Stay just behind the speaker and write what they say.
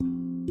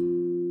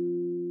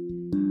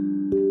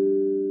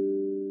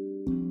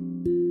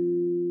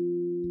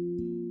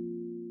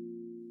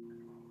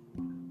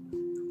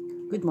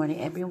Good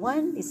morning,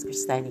 everyone. It's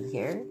Christine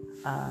here.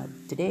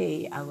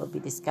 Today, I will be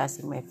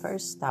discussing my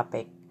first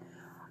topic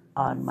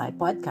on my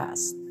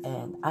podcast,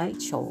 and I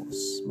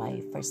chose my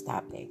first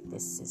topic.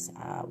 This is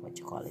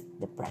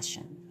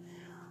depression.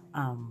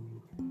 Um,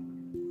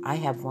 I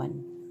have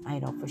one. I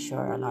know for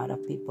sure a lot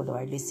of people who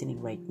are listening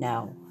right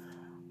now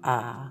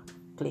uh,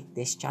 click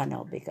this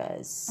channel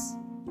because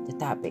the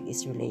topic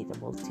is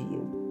relatable to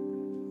you.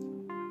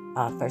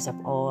 First of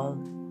all,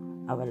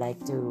 I would like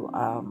to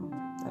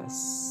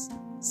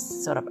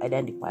sort of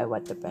identify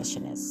what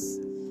depression is.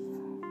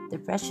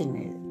 Depression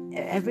is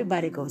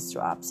everybody goes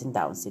through ups and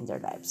downs in their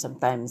life.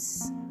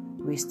 Sometimes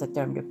we use the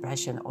term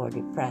depression or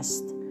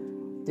depressed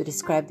to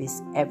describe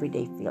these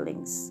everyday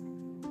feelings.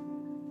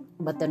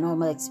 But the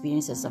normal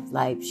experiences of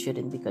life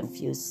shouldn't be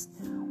confused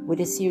with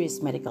the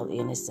serious medical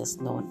illnesses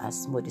known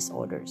as mood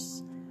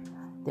disorders.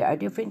 There are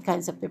different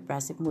kinds of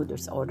depressive mood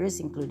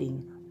disorders,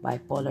 including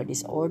bipolar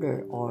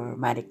disorder or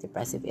manic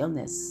depressive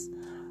illness,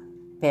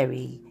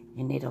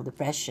 perinatal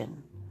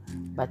depression,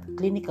 but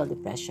clinical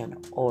depression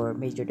or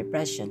major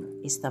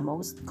depression is the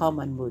most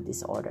common mood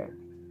disorder.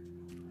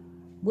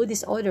 Mood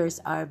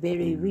disorders are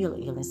very real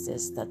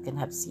illnesses that can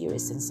have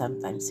serious and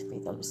sometimes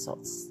fatal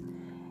results.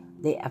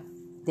 They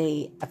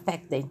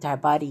affect the entire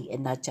body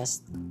and not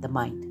just the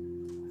mind.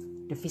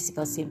 The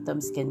physical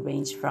symptoms can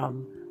range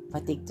from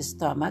fatigue to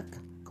stomach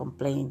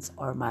complaints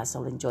or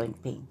muscle and joint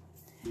pain.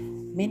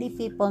 Many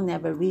people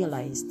never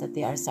realize that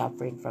they are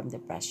suffering from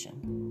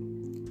depression.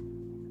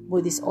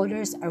 Mood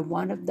disorders are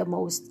one of the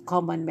most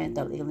common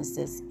mental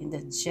illnesses in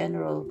the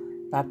general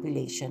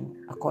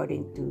population,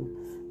 according to,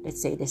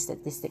 the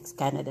Statistics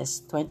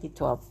Canada's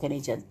 2012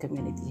 Canadian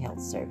Community Health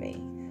Survey,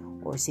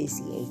 or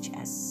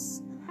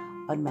CCHS.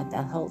 On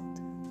mental health,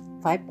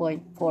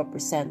 5.4%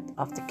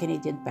 of the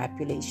Canadian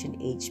population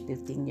aged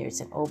 15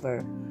 years and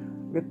over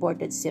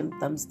reported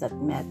symptoms that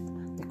met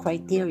the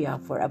criteria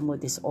for a mood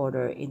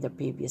disorder in the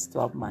previous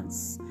 12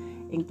 months,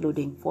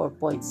 including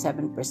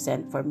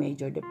 4.7% for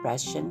major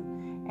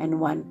depression and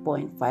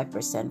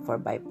 1.5% for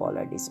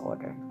bipolar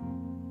disorder.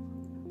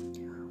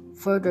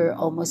 Further,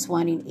 almost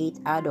 1 in 8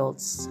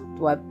 adults,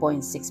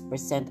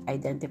 12.6%,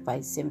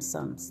 identified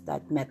symptoms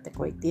that met the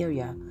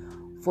criteria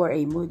for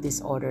a mood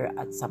disorder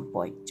at some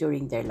point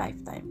during their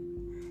lifetime,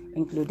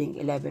 including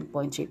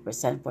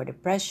 11.3% for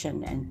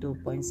depression and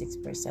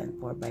 2.6%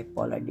 for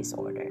bipolar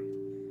disorder.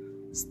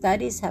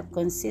 Studies have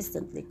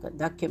consistently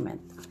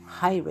documented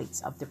high rates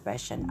of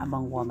depression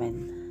among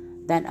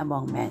women than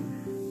among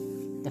men.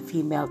 The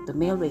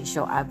female-to-male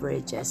ratio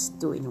averages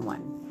 2 in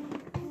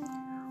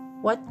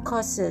 1. What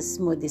causes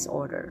mood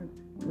disorder?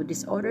 Mood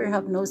disorder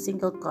have no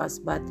single cause,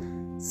 but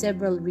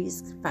several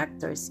risk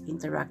factors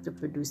interact to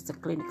produce the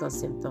clinical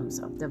symptoms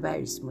of the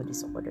various mood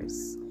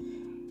disorders.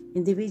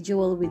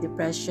 Individuals with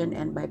depression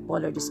and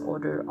bipolar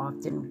disorder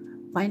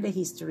often find a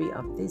history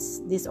of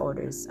these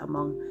disorders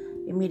among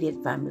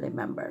immediate family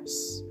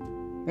members.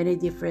 Many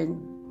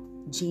different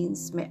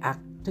genes may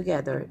act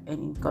together and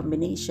in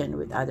combination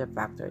with other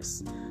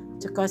factors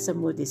to cause a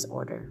mood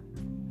disorder.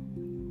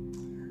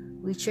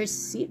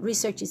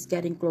 Research is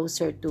getting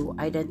closer to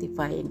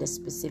identifying the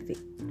specific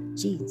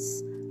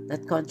genes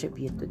that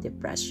contribute to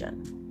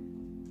depression.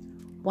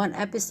 One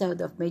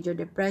episode of major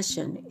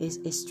depression is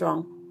a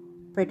strong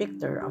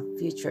predictor of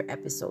future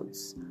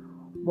episodes.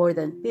 More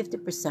than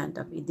 50%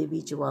 of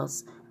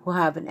individuals who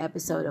have an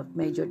episode of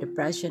major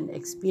depression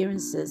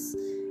experiences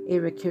a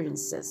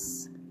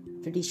recurrence.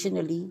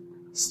 Traditionally,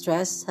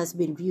 stress has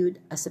been viewed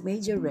as a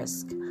major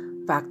risk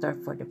factor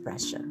for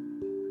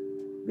depression.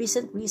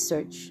 Recent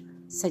research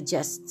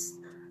suggests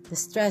the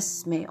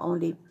stress may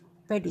only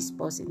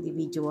predispose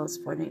individuals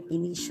for an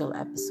initial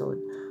episode,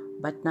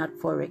 but not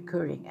for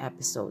recurring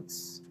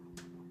episodes.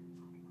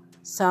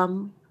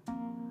 Some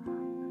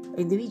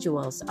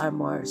individuals are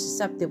more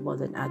susceptible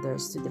than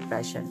others to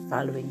depression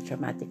following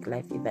traumatic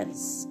life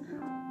events,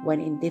 when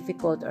in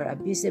difficult or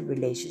abusive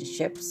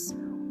relationships,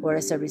 or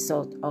as a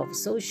result of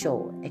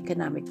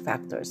socio-economic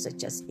factors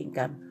such as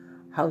income,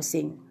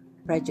 housing,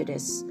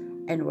 prejudice,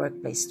 and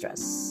workplace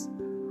stress.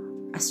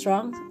 A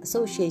strong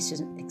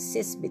association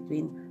exists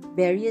between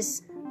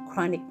various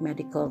chronic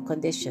medical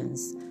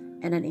conditions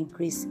and an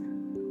increased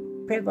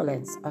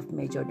prevalence of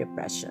major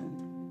depression.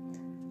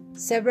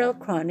 Several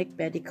chronic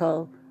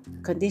medical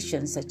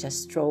conditions such as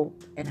stroke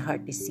and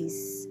heart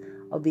disease,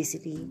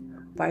 obesity,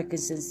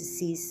 Parkinson's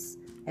disease,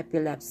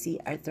 epilepsy,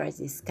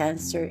 arthritis,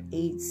 cancer,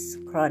 AIDS,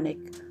 chronic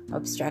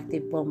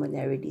obstructive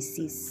pulmonary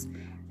disease,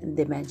 and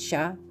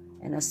dementia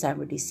and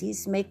Alzheimer's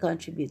disease may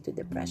contribute to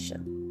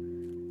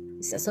depression.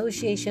 This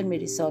association may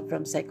result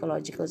from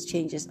psychological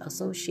changes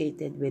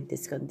associated with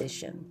this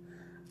condition,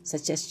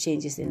 such as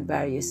changes in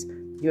various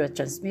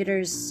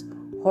neurotransmitters,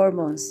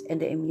 hormones,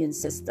 and the immune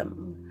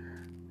system,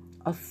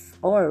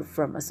 or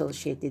from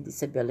associated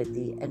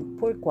disability and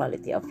poor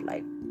quality of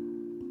life.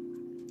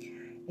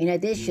 In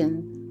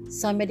addition,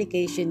 some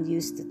medication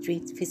used to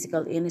treat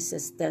physical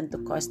illnesses tend to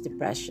cause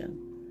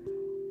depression.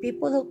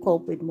 People who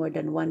cope with more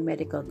than one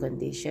medical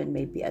condition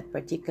may be at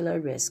particular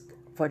risk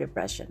for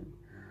depression.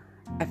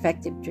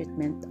 Effective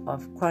treatment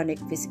of chronic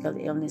physical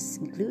illness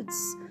includes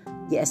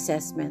the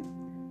assessment,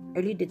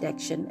 early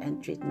detection,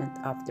 and treatment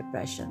of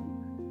depression.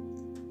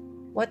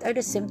 What are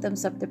the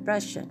symptoms of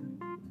depression?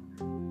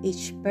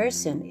 Each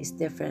person is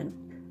different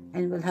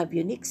and will have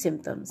unique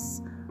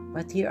symptoms,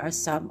 but here are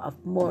some of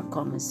more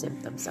common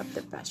symptoms of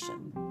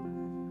depression.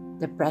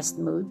 Depressed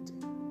mood,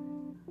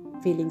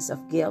 feelings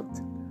of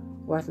guilt,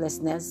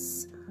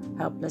 worthlessness,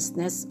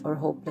 helplessness, or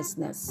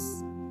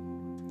hopelessness,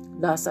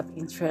 loss of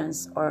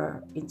interest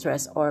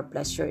or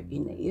pleasure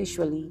in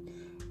usually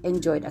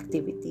enjoyed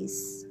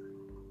activities,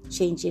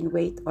 change in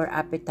weight or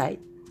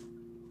appetite,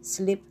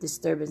 sleep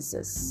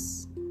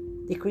disturbances,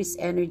 decreased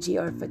energy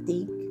or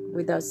fatigue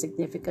without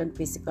significant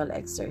physical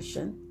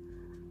exertion,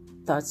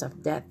 thoughts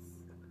of death,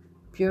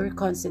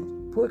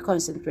 poor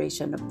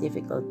concentration of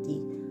difficulty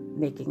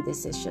making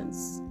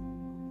decisions.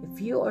 If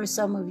you or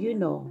some of you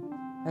know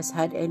has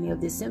had any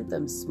of these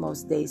symptoms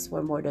most days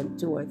for more than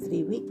 2 or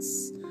 3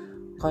 weeks,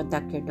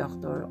 contact your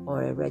doctor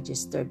or a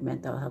registered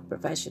mental health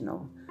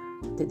professional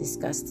to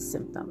discuss the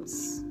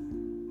symptoms.